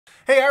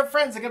Hey, our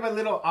friends, I got my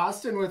little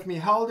Austin with me.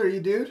 How old are you,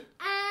 dude?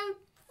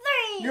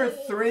 3. You're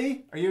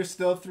 3? Are you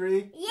still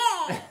 3?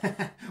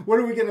 Yeah. What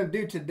are we going to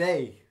do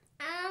today?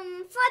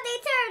 For the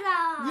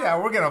turtle. Yeah,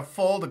 we're going to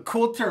fold a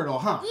cool turtle,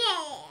 huh?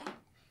 Yeah.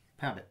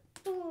 Pound it.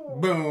 Boom.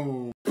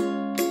 Boom.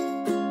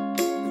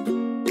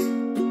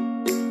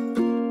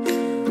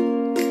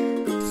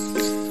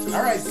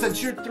 All right,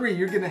 since you're 3,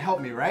 you're going to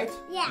help me, right?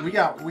 Yeah. We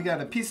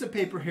got a piece of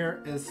paper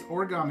here. It's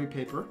origami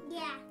paper.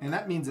 Yeah. And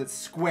that means it's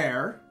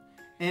square.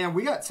 And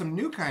we got some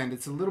new kind.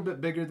 It's a little bit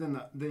bigger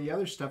than the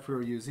other stuff we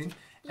were using.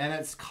 And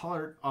it's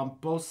colored on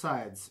both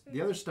sides.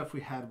 The other stuff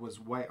we had was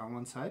white on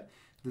one side.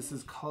 This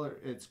is color.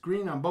 It's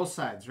green on both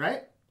sides,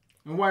 right?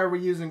 And why are we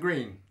using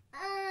green?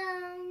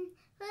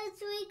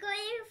 Because we're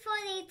going for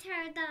the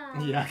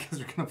turtle. Yeah, because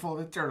we're going to fold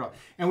a turtle.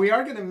 And we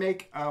are going to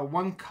make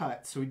one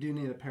cut, so we do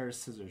need a pair of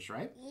scissors,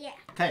 right? Yeah.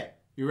 Okay,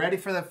 you ready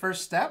for the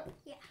first step?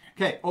 Yeah.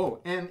 Okay, oh,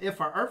 and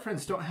if our art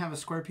friends don't have a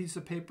square piece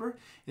of paper,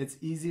 it's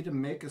easy to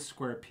make a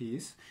square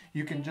piece.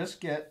 You can just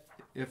get,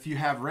 if you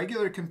have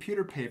regular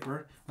computer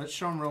paper, let's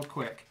show them real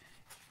quick.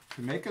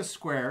 To make a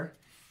square,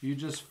 you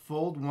just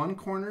fold one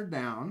corner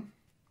down,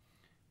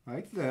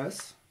 like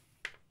this,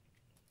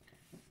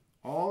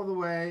 all the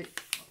way,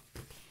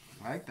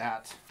 like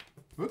that.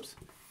 Whoops.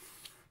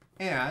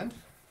 And,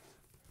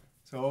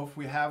 so if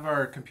we have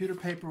our computer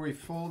paper, we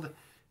fold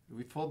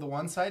the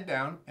one side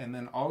down, and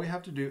then all we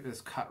have to do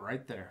is cut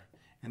right there.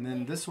 And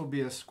then this will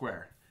be a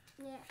square.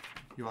 Yeah.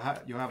 You'll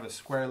have a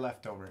square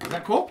left over. Is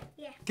that cool?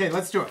 Yeah. Okay,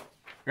 let's do it.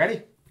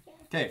 Ready? Yeah.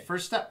 Okay,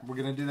 first step, we're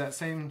gonna do that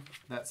same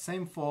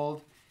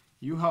fold.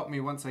 You help me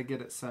once I get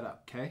it set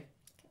up, okay?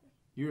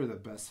 You're the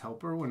best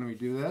helper when we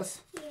do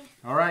this. Yeah.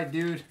 All right,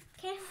 dude.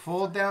 Okay.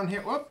 Fold down here.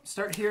 Whoop,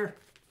 start here.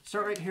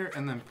 Start right here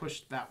and then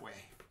push that way.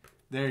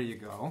 There you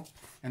go.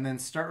 And then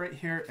start right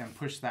here and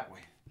push that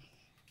way.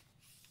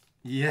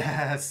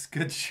 Yes,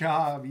 good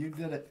job. You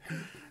did it.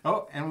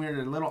 Oh, and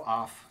we're a little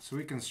off, so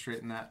we can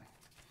straighten that.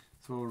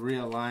 So we'll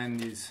realign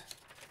these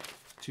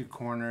two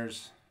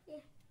corners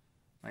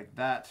like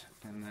that,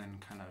 and then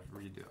kind of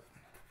redo it.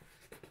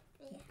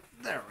 Yeah.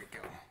 There we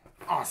go.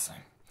 Awesome.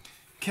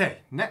 Okay,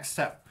 next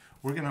step.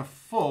 We're going to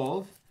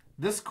fold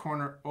this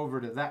corner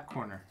over to that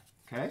corner.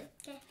 Okay?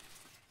 Okay.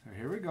 So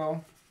here we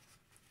go.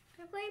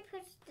 I'm going to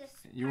push this.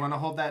 You want to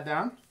hold that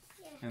down?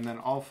 Yeah. And then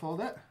I'll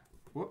fold it.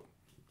 Whoop.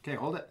 Okay,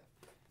 hold it.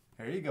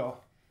 There you go.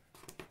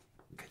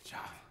 Good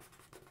job.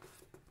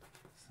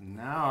 So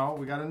now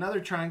we got another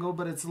triangle,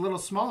 but it's a little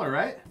smaller,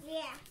 right?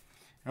 Yeah.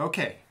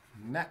 Okay,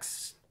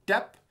 next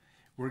step.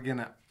 We're going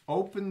to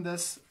open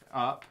this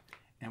up,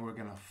 and we're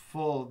going to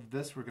fold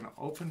this. We're going to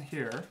open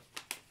here,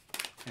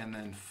 and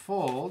then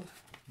fold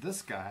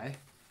this guy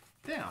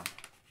down.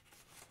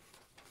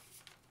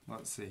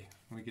 Let's see.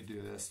 We could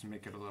do this to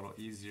make it a little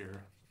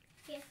easier.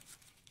 Yeah.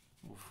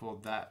 We'll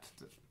fold that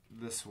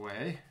this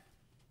way.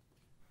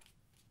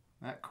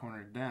 That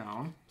corner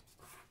down.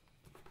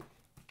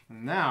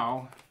 And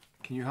now,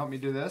 can you help me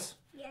do this?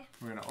 Yeah.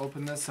 We're going to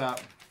open this up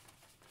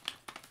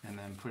and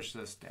then push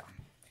this down.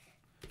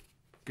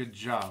 Good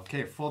job.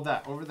 Okay, fold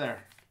that over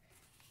there.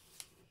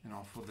 And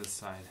I'll fold this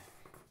side.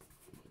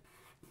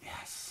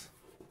 Yes.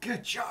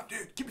 Good job,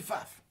 dude. Give me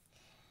 5.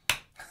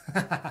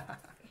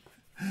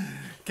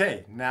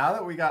 Okay, now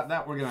that we got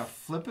that, we're going to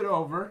flip it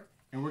over,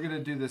 and we're going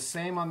to do the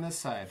same on this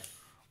side.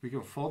 We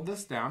can fold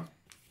this down.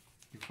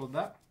 You fold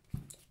that.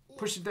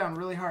 Push it down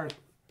really hard.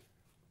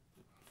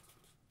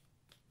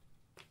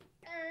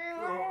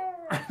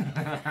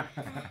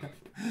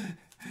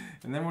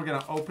 And then we're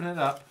going to open it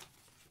up.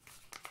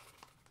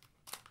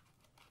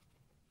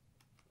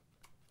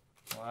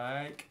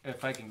 Like,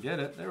 if I can get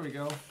it, there we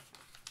go.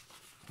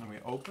 And we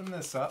open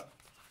this up.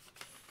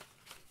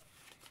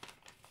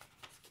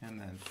 And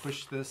then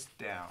push this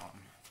down.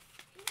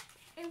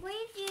 I'm going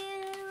to do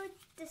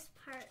this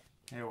part.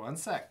 Hey, one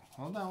sec.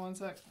 Hold on one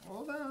sec.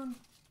 Hold on.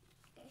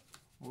 Okay.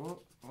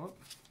 Whoop, whoop.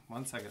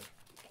 1 second.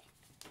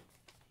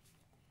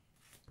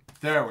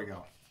 There we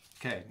go.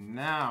 Okay,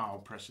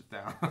 now press it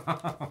down.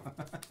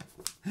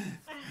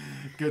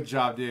 Good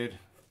job, dude.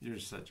 You're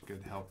such a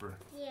good helper.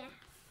 Yeah.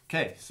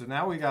 Okay, so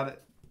now we got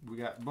it. We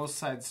got both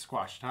sides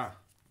squashed, huh?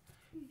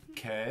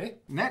 Okay.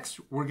 Next,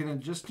 we're going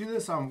to just do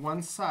this on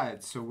one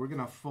side. So we're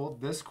going to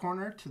fold this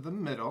corner to the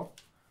middle,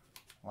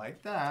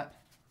 like that.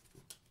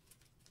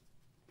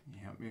 You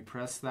help me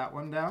press that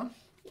one down?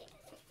 Yeah.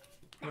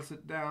 Press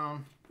it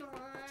down.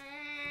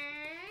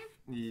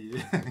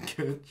 Yeah,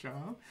 good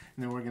job.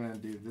 And then we're going to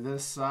do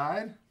this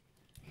side.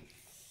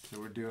 So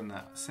we're doing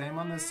that same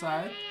on this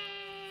side.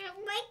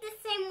 Like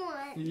the same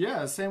one.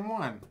 Yeah, same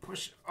one.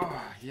 Push.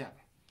 Oh, yeah.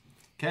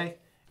 Okay.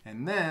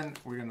 And then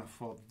we're going to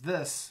fold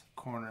this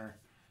corner,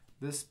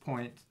 this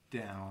point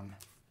down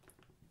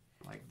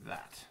like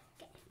that.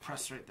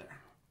 Press right there.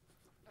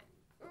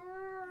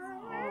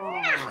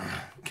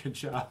 Oh, good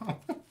job.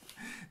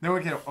 Then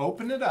we're going to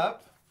open it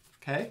up,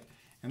 okay?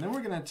 And then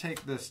we're going to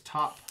take this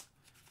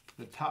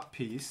the top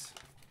piece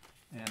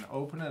and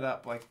open it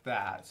up like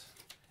that.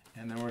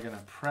 And then we're going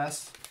to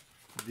press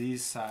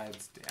these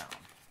sides down.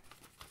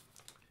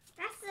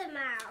 That's the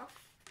mouth.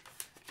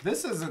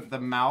 This isn't the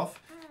mouth.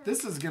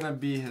 This is gonna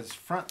be his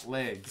front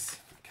legs,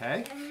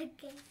 okay? Okay.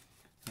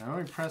 Now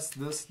we press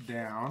this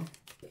down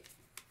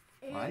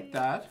like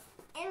that.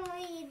 And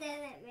we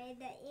didn't make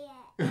it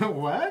yet.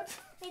 What?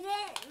 We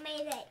didn't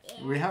make it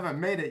yet. We haven't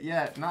made it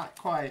yet, not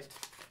quite.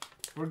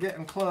 We're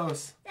getting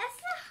close. That's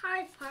the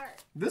hard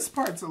part. This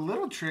part's a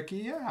little tricky,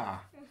 yeah.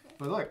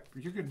 But look,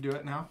 you can do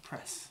it now.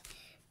 Press.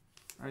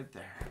 Right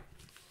there.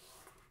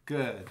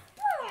 Good.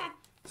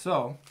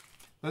 So,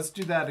 let's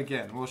do that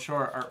again. We'll show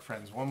our art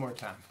friends one more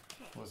time.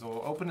 So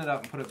we'll open it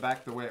up and put it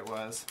back the way it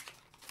was.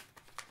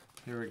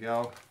 Here we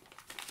go.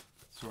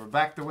 So we're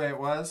back the way it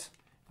was.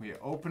 We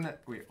open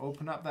it, we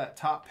open up that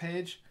top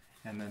page,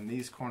 and then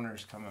these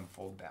corners come and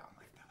fold down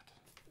like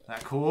that.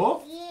 That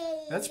cool?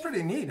 Yay. That's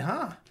pretty neat,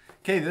 huh?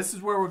 Okay, this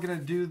is where we're gonna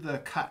do the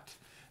cut.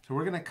 So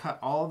we're gonna cut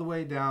all the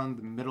way down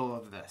the middle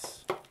of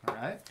this. All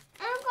right?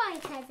 I'm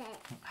going to cut it.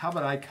 How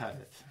about I cut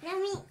it? Let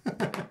me. I'll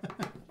cut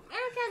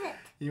it.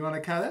 You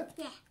wanna cut it?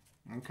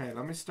 Yeah. Okay,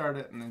 let me start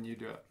it and then you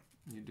do it.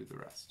 You do the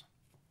rest.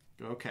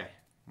 Okay,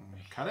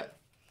 cut it.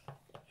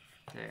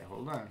 Okay,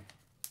 hold on.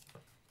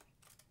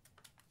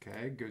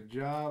 Okay, good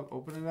job.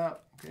 Open it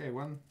up. Okay,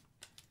 one.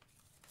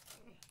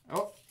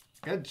 Oh,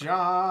 good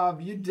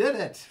job. You did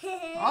it.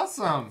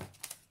 Awesome.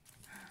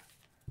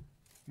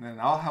 And then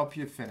I'll help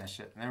you finish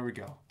it. There we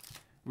go.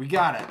 We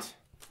got it.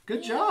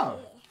 Good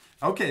job.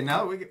 Okay,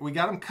 now that we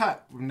got them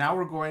cut, now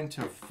we're going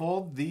to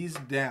fold these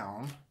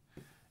down,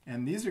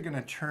 and these are going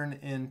to turn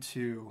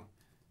into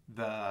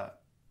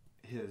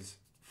his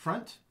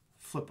front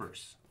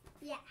flippers.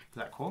 Yeah. Is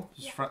that cool?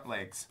 His Yeah. front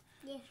legs.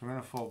 Yeah. So we're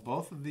going to fold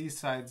both of these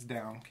sides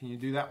down. Can you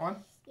do that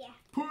one? Yeah.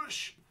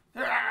 Push.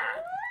 Ah!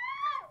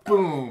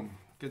 Boom.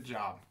 Good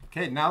job.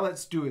 Okay, now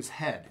let's do his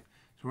head.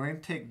 So we're going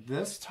to take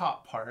this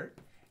top part,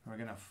 and we're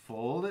going to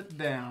fold it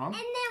down. And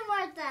then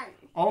we're done.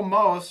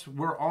 Almost.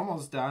 We're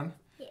almost done.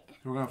 Yeah.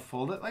 So we're going to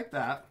fold it like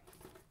that.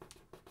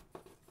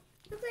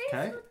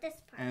 Okay. This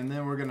part. And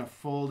then we're going to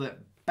fold it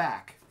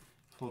back.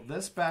 Fold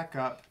this back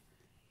up,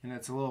 and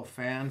it's a little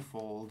fan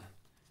fold.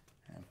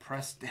 And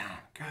press down.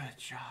 Good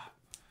job.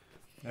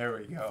 There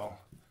we go.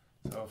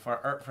 So if our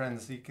art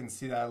friends, you can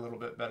see that a little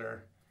bit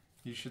better,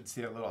 you should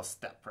see a little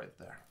step right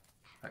there.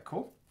 Is that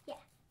cool? Yeah.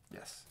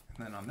 Yes.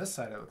 And then on this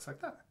side, it looks like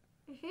that.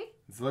 Mhm.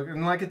 It's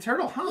looking like a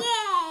turtle, huh?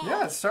 Yeah.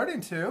 Yeah, it's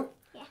starting to.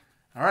 Yeah.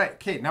 All right,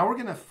 okay, now we're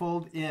going to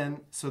fold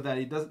in so that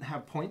he doesn't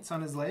have points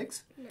on his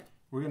legs. No.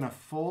 We're going to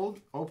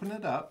fold, open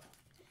it up,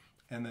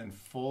 and then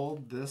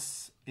fold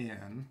this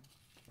in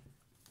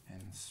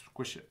and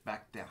squish it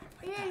back down.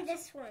 And then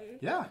this one.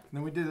 Yeah, and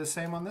then we do the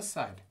same on this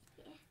side.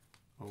 Yeah.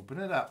 Open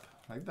it up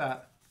like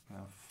that.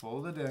 Now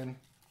fold it in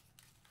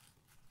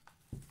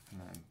and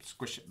then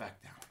squish it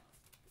back down.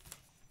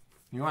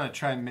 You want to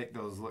try and make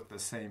those look the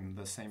same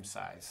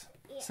size,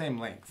 Yeah. same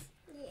length.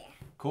 Yeah.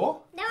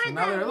 Cool? Now So we're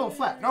now they're a little done.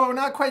 flat. No,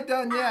 not quite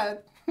done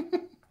yet.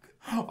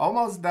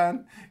 Almost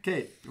done.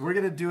 Okay, we're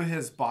gonna do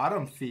his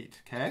bottom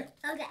feet. Okay.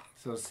 Okay.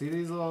 So see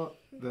the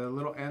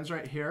little ends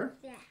right here.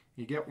 Yeah.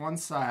 You get one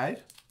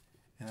side,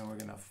 and then we're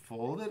gonna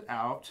fold it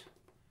out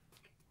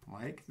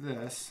like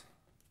this.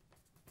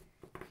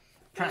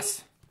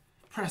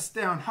 Press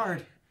down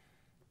hard.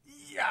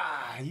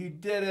 Yeah, you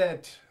did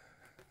it.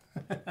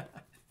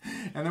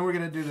 And then we're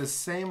gonna do the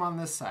same on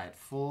this side.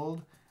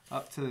 Fold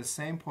up to the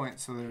same point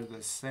so they're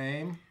the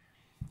same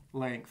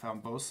length on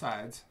both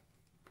sides.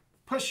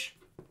 Push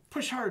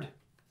hard.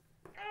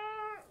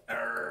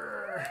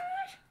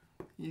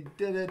 You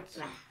did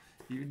it.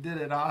 You did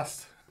it,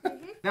 Ost.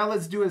 Now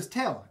let's do his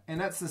tail. And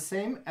that's the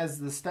same as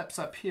the steps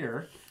up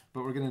here,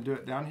 but we're gonna do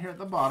it down here at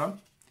the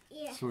bottom.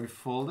 Yeah. So we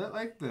fold it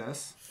like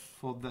this.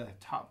 Fold the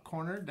top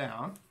corner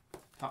down,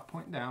 top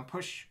point down,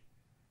 push.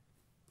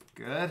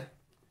 Good.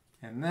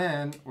 And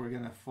then we're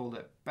gonna fold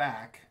it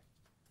back.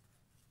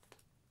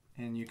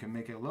 And you can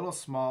make it a little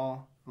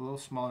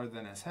smaller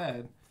than his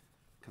head,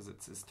 because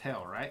it's his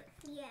tail, right?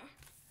 Yeah.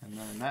 And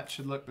then that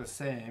should look the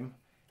same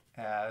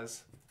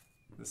as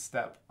the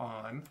step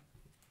on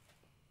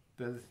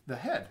the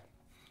head.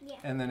 Yeah.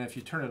 And then if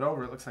you turn it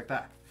over, it looks like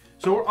that.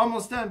 So we're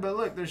almost done, but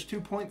look, there's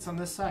 2 points on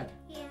this side.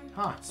 Yeah.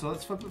 Huh, so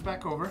let's flip it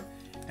back over,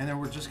 and then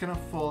we're just gonna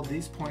fold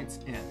these points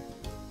in.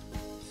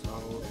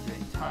 So they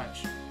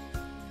touch,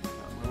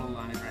 that little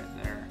line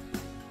right there.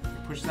 You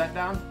push that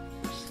down.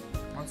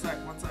 One sec.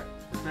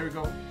 There we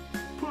go.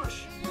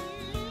 Push.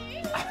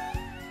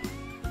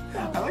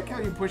 I like how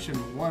you push in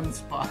one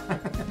spot.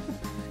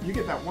 You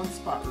get that one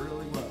spot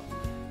really well.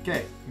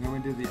 Okay, and then we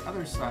do the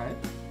other side.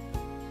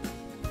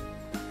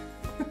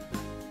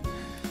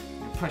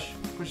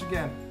 Push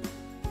again.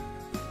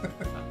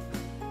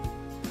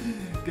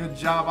 Good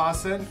job,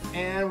 Austin.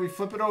 And we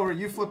flip it over.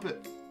 You flip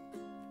it.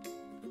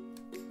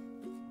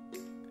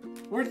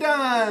 We're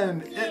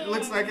done. It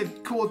looks like a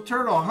cool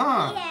turtle,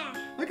 huh? Yeah.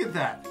 Look at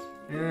that.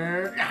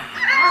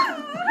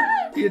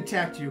 He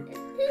attacked you.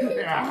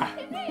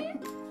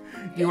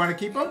 Do you want to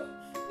keep him?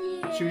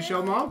 Should we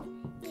show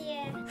Mom?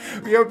 Yeah.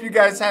 We hope you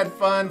guys had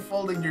fun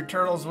folding your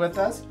turtles with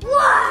us.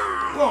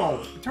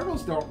 Whoa!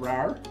 Turtles don't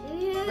roar.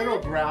 They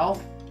don't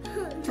growl.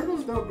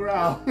 Turtles don't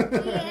growl.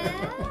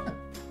 Yeah.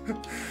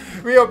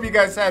 We hope you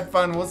guys had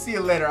fun. We'll see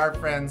you later, our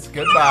friends.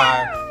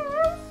 Goodbye.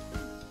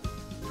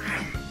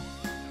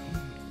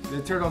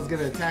 The turtle's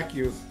gonna attack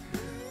you.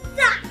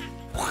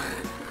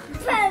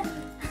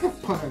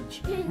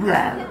 Punch.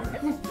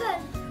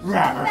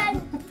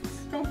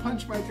 Don't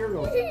punch my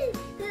turtle. This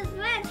is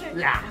my turtle.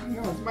 Yeah.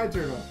 No, it's my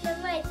turtle.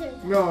 It's my turtle.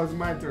 No, it's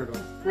my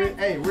turtle.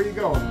 Hey, where you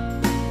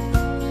going?